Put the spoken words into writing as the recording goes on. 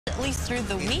at least through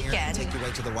the weekend. Take you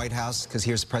right to the White House, because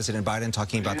here's President Biden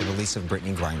talking about the release of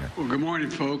Brittney Griner. Well, good morning,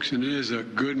 folks, and it is a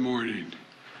good morning.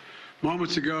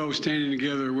 Moments ago, standing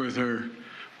together with her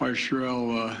wife,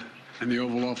 Sherelle, in the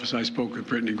Oval Office, I spoke with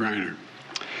Brittney Griner.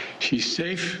 She's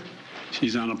safe.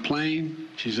 She's on a plane.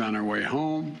 She's on her way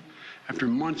home. After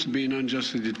months of being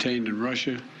unjustly detained in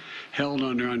Russia, held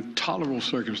under intolerable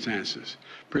circumstances,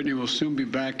 Brittney will soon be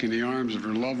back in the arms of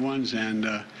her loved ones,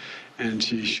 and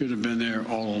she should have been there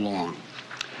all along.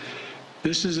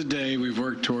 This is a day we've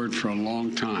worked toward for a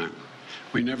long time.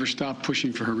 We never stopped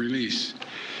pushing for her release.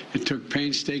 It took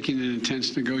painstaking and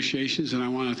intense negotiations, and I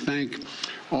want to thank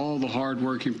all the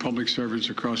hard-working public servants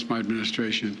across my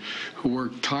administration who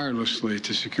worked tirelessly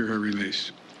to secure her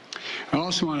release. I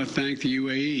also want to thank the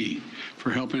UAE for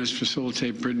helping us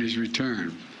facilitate Brittney's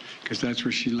return, because that's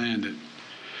where she landed.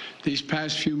 These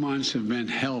past few months have been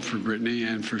hell for Brittney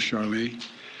and for Charlie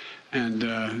and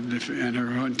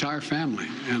her entire family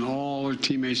and all her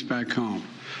teammates back home.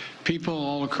 People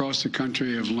all across the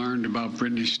country have learned about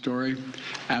Brittney's story,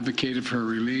 advocated for her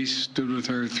release, stood with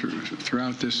her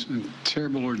throughout this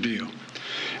terrible ordeal.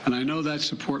 And I know that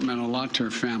support meant a lot to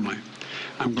her family.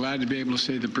 I'm glad to be able to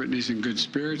say that Brittney's in good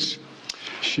spirits.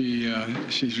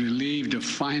 She's relieved to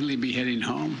finally be heading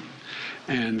home.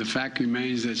 And the fact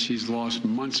remains that she's lost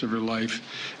months of her life,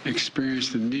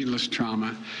 experienced a needless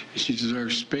trauma, and she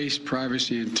deserves space,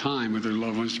 privacy, and time with her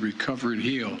loved ones to recover and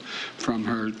heal from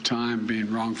her time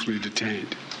being wrongfully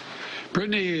detained.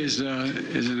 Brittney is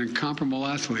an incomparable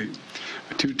athlete,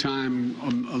 a two-time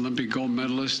Olympic gold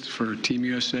medalist for Team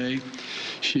USA.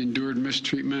 She endured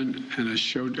mistreatment and a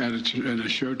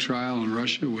show trial in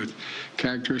Russia with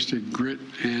characteristic grit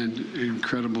and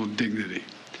incredible dignity.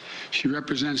 She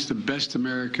represents the best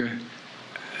America,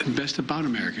 best about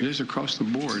America. It is across the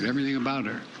board, everything about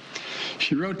her.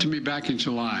 She wrote to me back in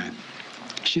July.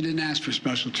 She didn't ask for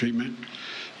special treatment,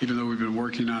 even though we've been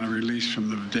working on a release from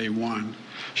the day one.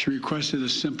 She requested a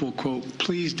simple quote,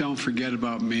 "Please don't forget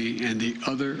about me and the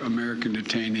other American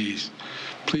detainees.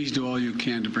 Please do all you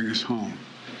can to bring us home."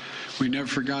 We never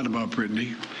forgot about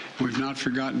Brittney. We've not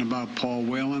forgotten about Paul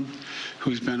Whelan,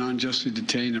 who's been unjustly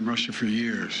detained in Russia for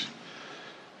years.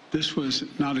 This was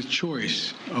not a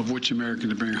choice of which American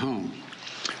to bring home.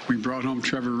 We brought home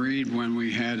Trevor Reed when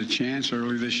we had a chance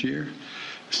early this year.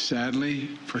 Sadly,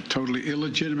 for totally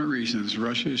illegitimate reasons,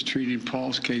 Russia is treating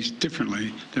Paul's case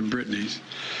differently than Brittney's.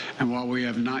 And while we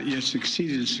have not yet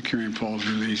succeeded in securing Paul's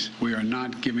release, we are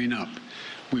not giving up.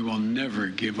 We will never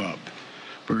give up.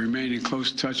 We remain in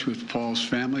close touch with Paul's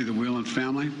family, the Whelan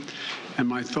family, and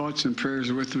my thoughts and prayers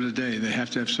are with them today. They have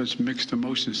to have such mixed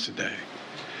emotions today.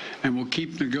 And we'll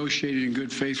keep negotiating in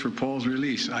good faith for Paul's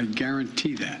release. I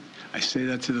guarantee that. I say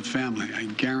that to the family. I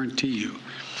guarantee you.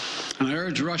 And I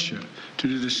urge Russia to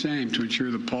do the same to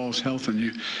ensure that Paul's health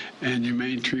and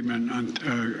humane treatment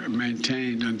are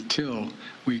maintained until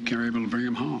we are able to bring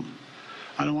him home.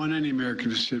 I don't want any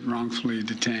American to sit wrongfully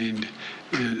detained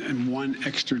in one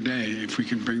extra day if we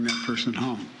can bring that person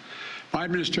home. My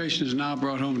administration has now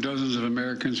brought home dozens of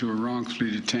Americans who were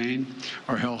wrongfully detained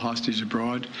or held hostage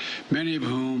abroad, many of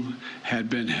whom had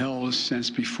been held since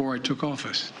before I took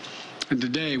office. And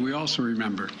today, we also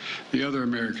remember the other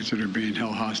Americans that are being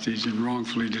held hostage and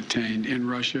wrongfully detained in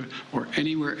Russia or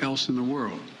anywhere else in the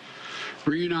world.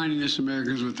 Reuniting these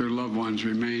Americans with their loved ones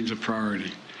remains a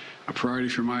priority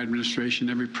for my administration,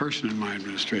 every person in my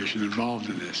administration involved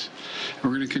in this. And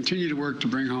we're going to continue to work to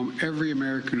bring home every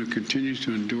American who continues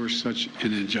to endure such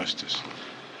an injustice.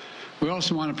 We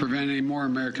also want to prevent any more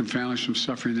American families from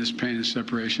suffering this pain and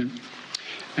separation.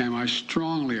 And I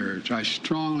strongly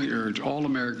urge all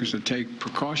Americans to take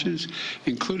precautions,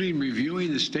 including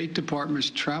reviewing the State Department's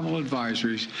travel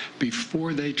advisories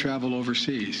before they travel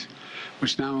overseas,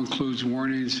 which now includes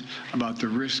warnings about the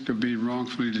risk of being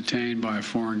wrongfully detained by a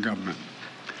foreign government.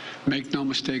 Make no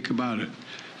mistake about it,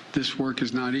 this work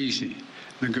is not easy.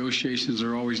 Negotiations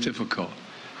are always difficult.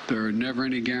 There are never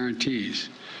any guarantees.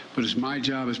 But it's my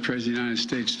job as President of the United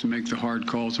States to make the hard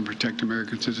calls and protect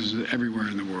American citizens everywhere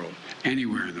in the world,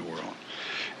 anywhere in the world.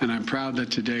 And I'm proud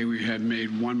that today we have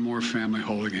made one more family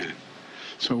whole again.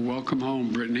 So welcome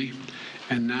home, Brittney.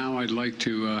 And now I'd like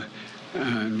to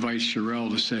invite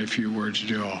Sherelle to say a few words to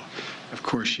you all. Of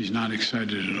course, she's not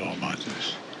excited at all about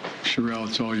this. Sherelle,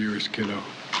 it's all yours, kiddo.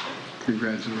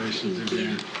 Congratulations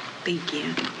again. Thank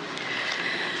you.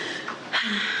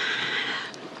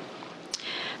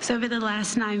 So over the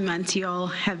last 9 months, you all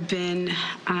have been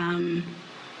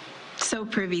so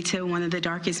privy to one of the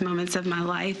darkest moments of my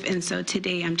life. And so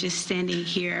today I'm just standing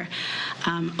here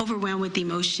overwhelmed with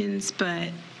emotions, but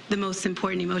the most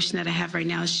important emotion that I have right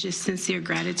now is just sincere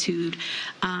gratitude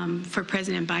for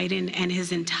President Biden and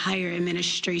his entire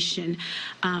administration.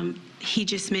 He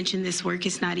just mentioned this work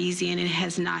is not easy, and it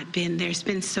has not been. There's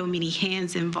been so many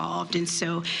hands involved, and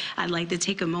so I'd like to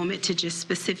take a moment to just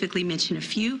specifically mention a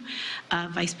few.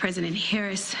 Vice President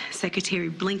Harris, Secretary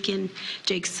Blinken,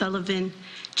 Jake Sullivan,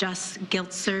 Josh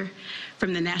Geltzer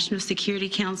from the National Security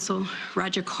Council,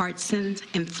 Roger Carson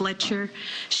and Fletcher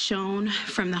Schoen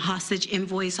from the Hostage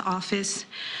Envoy's Office.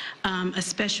 A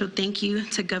special thank you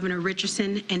to Governor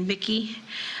Richardson and Mickey,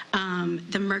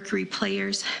 the Mercury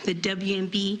players, the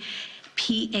WNBA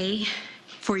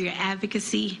for your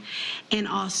advocacy, and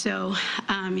also,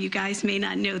 you guys may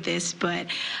not know this, but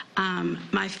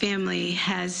my family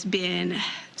has been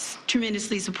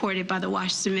tremendously supported by the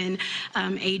Wasserman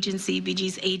Agency.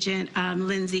 BG's agent,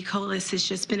 Lindsay Colas, has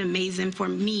just been amazing for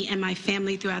me and my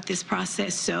family throughout this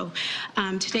process. So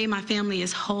today my family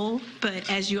is whole, but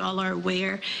as you all are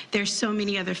aware, there's so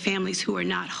many other families who are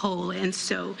not whole. And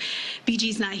so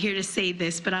BG's not here to say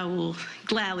this, but I will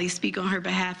gladly speak on her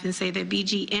behalf and say that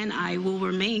BG and I will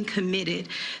remain committed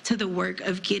to the work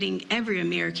of getting every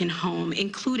American home,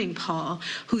 including Paul,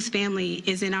 whose family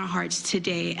is in our hearts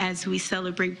today as we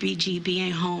celebrate BG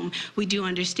being home. We do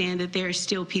understand that there are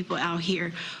still people out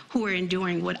here who are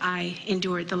enduring what I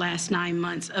endured the last 9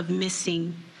 months of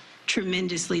missing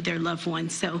tremendously their loved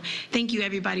ones. So thank you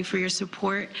everybody for your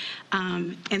support.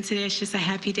 And today is just a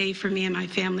happy day for me and my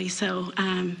family. So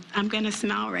I'm gonna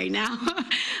smile right now.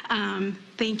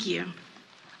 Thank you.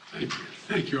 Thank you.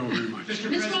 Thank you all very much. Mr.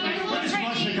 President, what has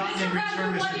Russia gotten in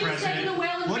return, Mr. President?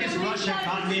 What has Russia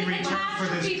gotten in return for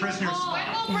this prisoner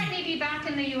swap? When will Brittney be back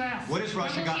in the U.S.? What has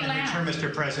Russia gotten in return,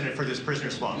 Mr. President, for this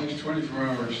prisoner swap? Next 24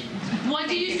 hours. What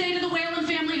do you say to the Whalen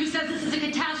family who says this is a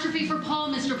catastrophe for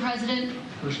Paul, Mr. President?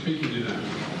 We're speaking to them.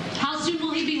 How soon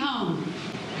will he be home?